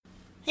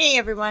Hey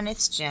everyone,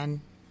 it's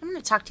Jen. I'm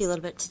going to talk to you a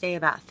little bit today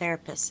about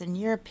therapists and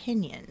your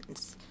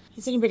opinions.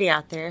 Is anybody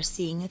out there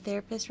seeing a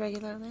therapist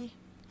regularly?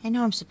 I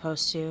know I'm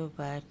supposed to,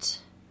 but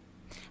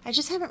I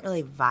just haven't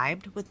really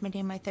vibed with many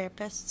of my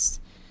therapists.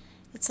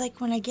 It's like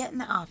when I get in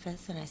the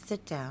office and I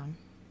sit down,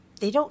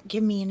 they don't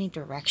give me any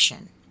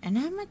direction. And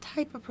I'm a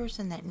type of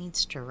person that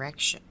needs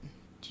direction.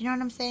 Do you know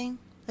what I'm saying?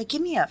 Like,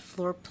 give me a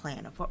floor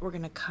plan of what we're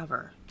going to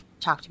cover.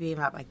 Talk to me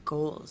about my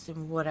goals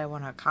and what I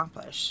want to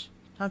accomplish.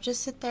 Don't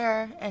just sit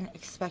there and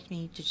expect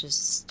me to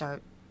just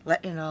start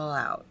letting it all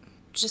out.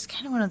 Just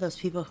kind of one of those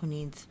people who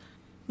needs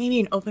maybe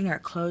an open or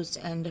closed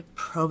end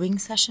probing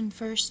session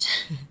first.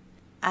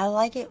 I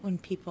like it when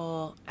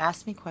people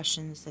ask me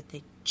questions that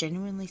they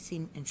genuinely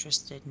seem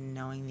interested in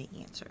knowing the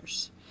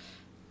answers.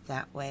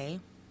 That way,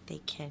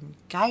 they can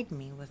guide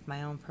me with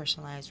my own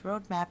personalized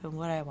roadmap and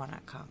what I want to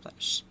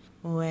accomplish.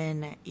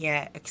 When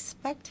you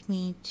expect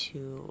me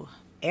to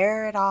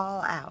air it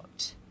all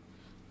out,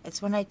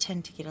 it's when I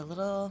tend to get a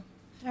little,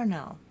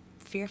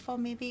 fearful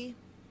maybe,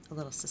 a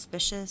little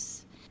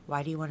suspicious.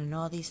 Why do you want to know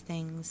all these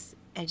things?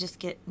 I just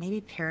get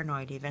maybe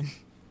paranoid even.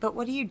 But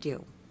what do you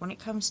do when it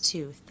comes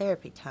to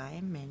therapy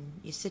time and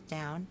you sit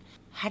down?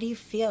 How do you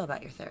feel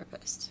about your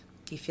therapist?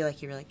 Do you feel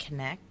like you really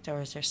connect, or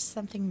is there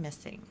something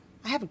missing?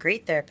 I have a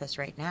great therapist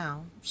right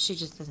now. She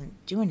just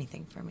doesn't do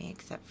anything for me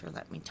except for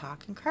let me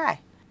talk and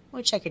cry,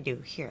 which I could do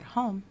here at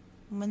home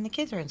when the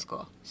kids are in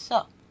school.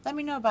 So let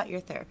me know about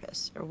your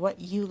therapist or what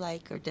you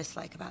like or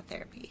dislike about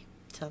therapy.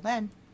 Till then.